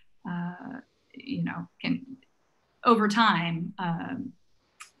are, you know, can, over time,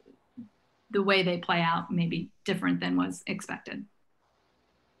 the way they play out may be different than was expected.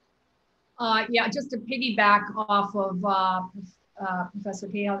 Yeah, just to piggyback off of Professor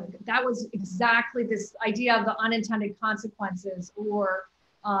Cahill, that was exactly this idea of the unintended consequences, or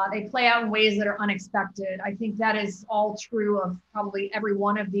they play out in ways that are unexpected. I think that is all true of probably every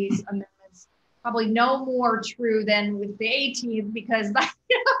one of these amendments. Probably no more true than with the 18th, because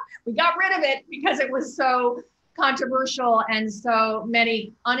we got rid of it because it was so controversial and so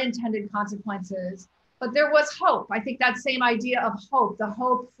many unintended consequences. But there was hope. I think that same idea of hope, the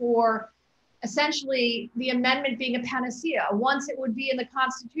hope for essentially the amendment being a panacea. Once it would be in the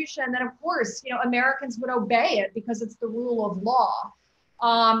Constitution, then of course, you know, Americans would obey it because it's the rule of law.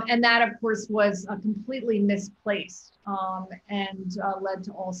 And that of course was completely misplaced and led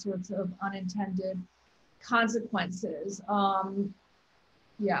to all sorts of unintended consequences.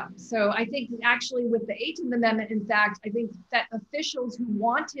 Yeah, so I think actually with the 18th Amendment, in fact, I think that officials who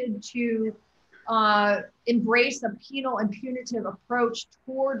wanted to embrace a penal and punitive approach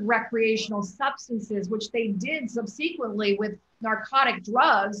toward recreational substances, which they did subsequently with narcotic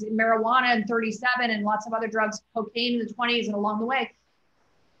drugs, marijuana in 37 and lots of other drugs, cocaine in the 20s and along the way,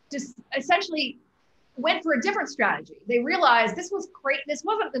 just essentially went for a different strategy. They realized this was great. This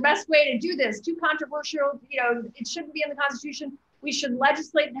wasn't the best way to do this. Too controversial. You know, it shouldn't be in the Constitution. We should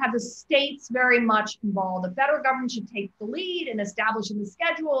legislate and have the states very much involved. The federal government should take the lead in establishing the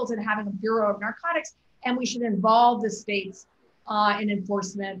schedules and having a Bureau of Narcotics, and we should involve the states in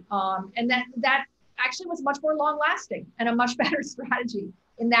enforcement. And that actually was much more long-lasting and a much better strategy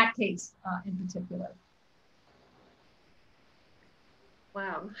in that case in particular.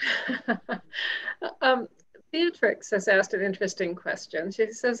 Wow. Beatrix has asked an interesting question.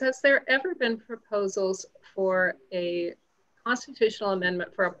 She says, has there ever been proposals for a constitutional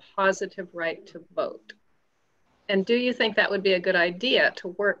amendment for a positive right to vote? And do you think that would be a good idea to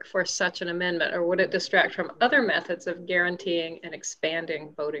work for such an amendment, or would it distract from other methods of guaranteeing and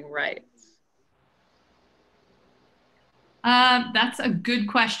expanding voting rights? That's a good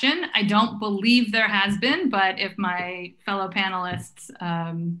question. I don't believe there has been, but if my fellow panelists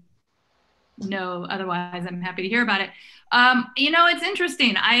know otherwise, I'm happy to hear about it. You know, it's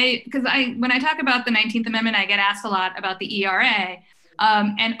interesting. Because when I talk about the 19th Amendment, I get asked a lot about the ERA.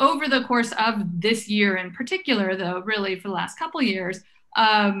 And over the course of this year in particular, though, really for the last couple of years,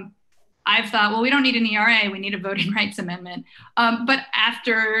 I've thought, well, we don't need an ERA, we need a voting rights amendment. But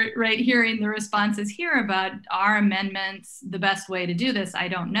after hearing the responses here about are amendments the best way to do this, I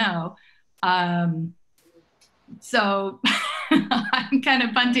don't know. So I'm kind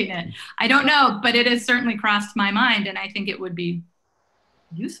of punting it. I don't know, but it has certainly crossed my mind, and I think it would be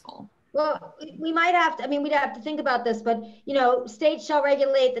useful. Well, we might have to, I mean, we'd have to think about this, but, you know, states shall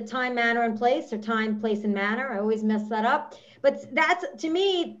regulate the time, manner, and place, or time, place, and manner. I always mess that up. But that's, to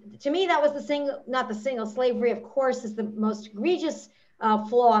me, that was not the single. Slavery, of course, is the most egregious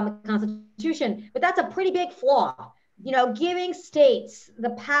flaw in the Constitution, but that's a pretty big flaw. You know, giving states the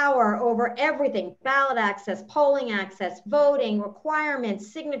power over everything, ballot access, polling access, voting, requirements,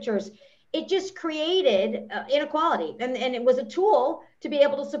 signatures, it just created inequality. And it was a tool to be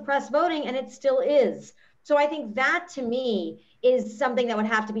able to suppress voting, and it still is. So I think that, to me, is something that would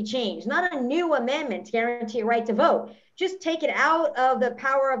have to be changed. Not a new amendment to guarantee a right to vote. Just take it out of the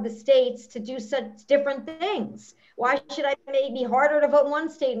power of the states to do such different things. Why should I make it be harder to vote in one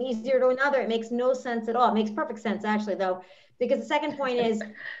state and easier to another? It makes no sense at all. It makes perfect sense, actually, though, because the second point is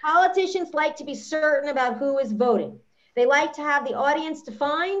politicians like to be certain about who is voting. They like to have the audience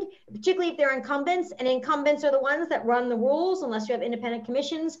defined, particularly if they're incumbents, and incumbents are the ones that run the rules unless you have independent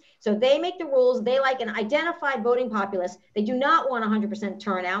commissions. So they make the rules. They like an identified voting populace. They do not want 100%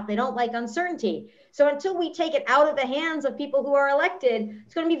 turnout. They don't like uncertainty. So until we take it out of the hands of people who are elected,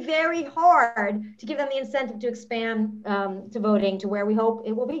 it's going to be very hard to give them the incentive to expand to voting to where we hope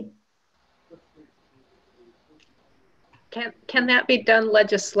it will be. Can that be done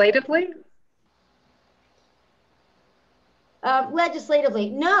legislatively? Legislatively,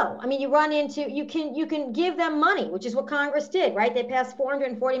 no. I mean, you run into, you can give them money, which is what Congress did, right? They passed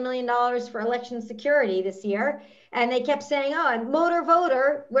 $440 million for election security this year. And they kept saying, oh, and motor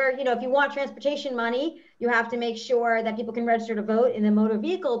voter, where, you know, if you want transportation money, you have to make sure that people can register to vote in the motor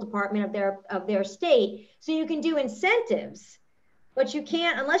vehicle department of their state. So you can do incentives, but you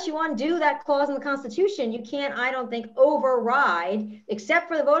can't, unless you undo that clause in the Constitution, you can't, I don't think, override, except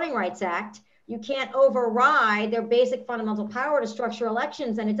for the Voting Rights Act, you can't override their basic fundamental power to structure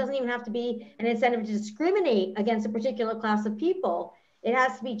elections. And it doesn't even have to be an incentive to discriminate against a particular class of people. It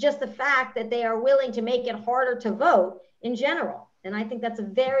has to be just the fact that they are willing to make it harder to vote in general. And I think that's a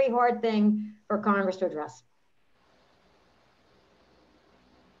very hard thing for Congress to address.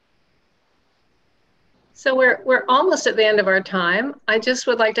 So we're almost at the end of our time. I just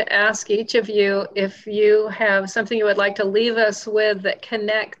would like to ask each of you if you have something you would like to leave us with that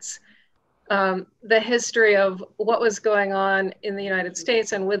connects the history of what was going on in the United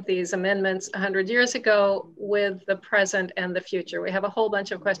States and with these amendments 100 years ago with the present and the future. We have a whole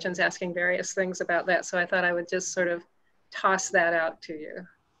bunch of questions asking various things about that. So I thought I would just sort of toss that out to you.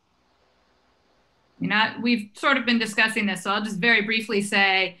 You know, we've sort of been discussing this, so I'll just very briefly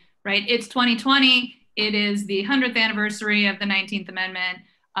say, right, it's 2020. It is the 100th anniversary of the 19th Amendment,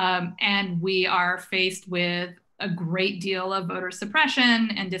 and we are faced with a great deal of voter suppression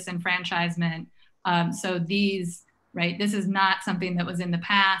and disenfranchisement. So these, right, this is not something that was in the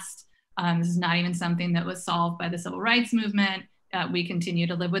past. This is not even something that was solved by the civil rights movement. We continue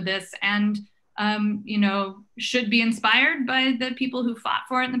to live with this and, you know, should be inspired by the people who fought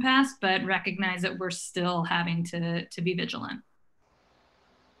for it in the past, but recognize that we're still having to be vigilant.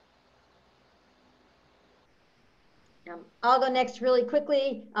 I'll go next really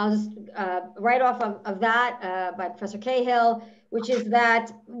quickly. I'll just write off of that by Professor Cahill, which is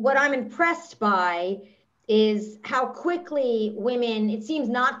that what I'm impressed by is how quickly women, it seems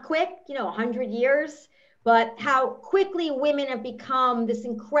not quick, you know, 100 years, but how quickly women have become this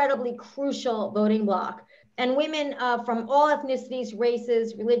incredibly crucial voting bloc. And women from all ethnicities,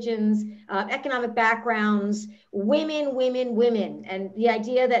 races, religions, economic backgrounds, women. And the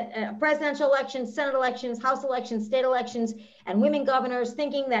idea that presidential elections, Senate elections, House elections, state elections, and women governors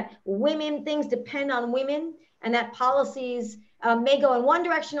thinking that things depend on women and that policies may go in one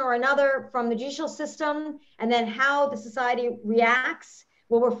direction or another from the judicial system, and then how the society reacts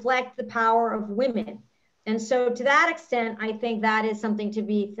will reflect the power of women. And so to that extent, I think that is something to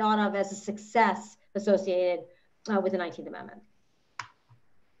be thought of as a success associated with the 19th Amendment.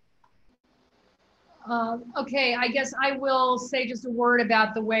 Okay, I guess I will say just a word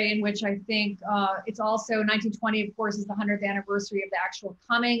about the way in which I think it's also 1920, of course, is the 100th anniversary of the actual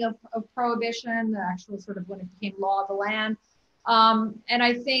coming of prohibition, the actual sort of when it became law of the land. And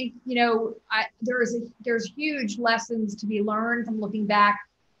I think, you know, there's huge lessons to be learned from looking back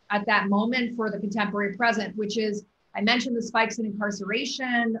at that moment for the contemporary present, which is, I mentioned the spikes in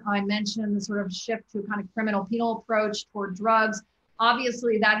incarceration. I mentioned the sort of shift to a kind of criminal penal approach toward drugs.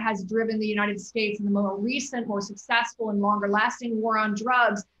 Obviously, that has driven the United States in the more recent, more successful and longer lasting war on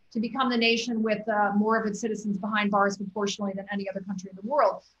drugs to become the nation with more of its citizens behind bars proportionally than any other country in the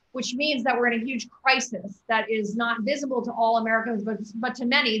world, which means that we're in a huge crisis that is not visible to all Americans, but to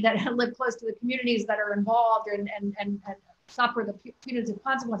many that live close to the communities that are involved and suffer the punitive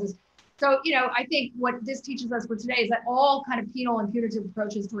consequences. So, you know, I think what this teaches us for today is that all kind of penal and punitive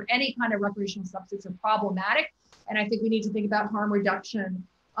approaches toward any kind of recreational substance are problematic. And I think we need to think about harm reduction.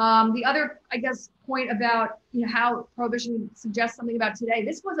 The other, I guess, point about, you know, how prohibition suggests something about today,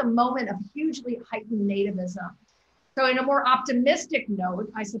 this was a moment of hugely heightened nativism. So in a more optimistic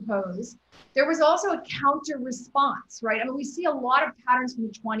note, I suppose, there was also a counter response, right? I mean, we see a lot of patterns from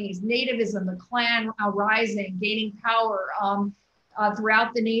the 20s, nativism, the Klan rising, gaining power,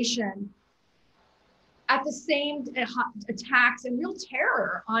 throughout the nation, at the same attacks and real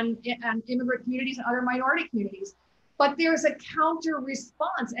terror on immigrant communities and other minority communities. But there's a counter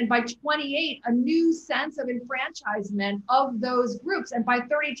response. And by 28, a new sense of enfranchisement of those groups. And by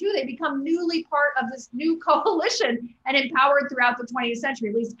 32, they become newly part of this new coalition and empowered throughout the 20th century,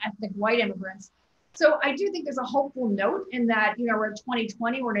 at least ethnic white immigrants. So I do think there's a hopeful note in that, you know, we're in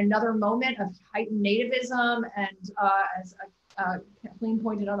 2020, we're in another moment of heightened nativism and as Cathleen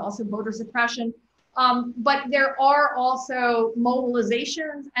pointed out, also voter suppression. But there are also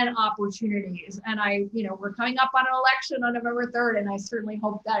mobilizations and opportunities. And we're coming up on an election on November 3rd, and I certainly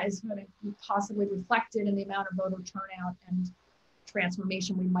hope that is going to be possibly reflected in the amount of voter turnout and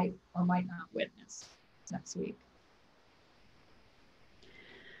transformation we might or might not witness next week.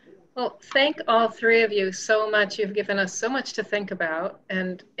 Well, thank all three of you so much. You've given us so much to think about,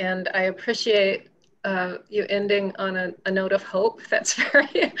 and I appreciate you ending on a note of hope. That's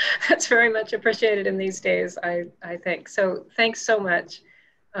very much appreciated in these days, I think. So thanks so much.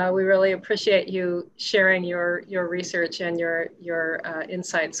 We really appreciate you sharing your research and your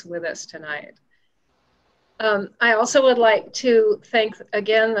insights with us tonight. I also would like to thank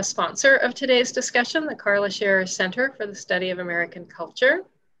again the sponsor of today's discussion, the Carla Scherer Center for the Study of American Culture.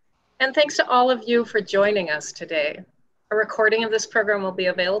 And thanks to all of you for joining us today. A recording of this program will be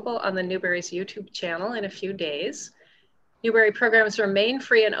available on the Newberry's YouTube channel in a few days. Newberry programs remain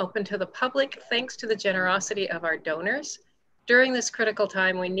free and open to the public thanks to the generosity of our donors. During this critical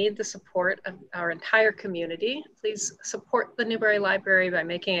time, we need the support of our entire community. Please support the Newberry Library by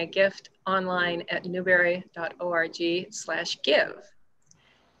making a gift online at newberry.org/give.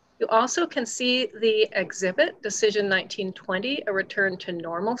 You also can see the exhibit, Decision 1920, A Return to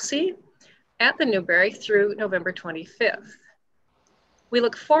Normalcy, at the Newberry through November 25th. We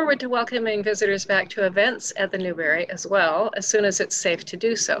look forward to welcoming visitors back to events at the Newberry as well, as soon as it's safe to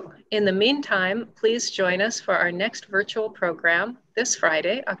do so. In the meantime, please join us for our next virtual program this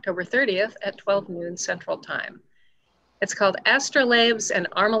Friday, October 30th at 12 noon Central Time. It's called Astrolabes and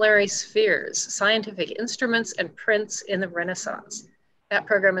Armillary Spheres, Scientific Instruments and Prints in the Renaissance. That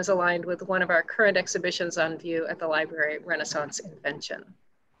program is aligned with one of our current exhibitions on view at the library, Renaissance Invention.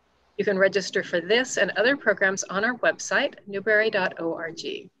 You can register for this and other programs on our website,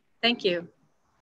 newberry.org. Thank you.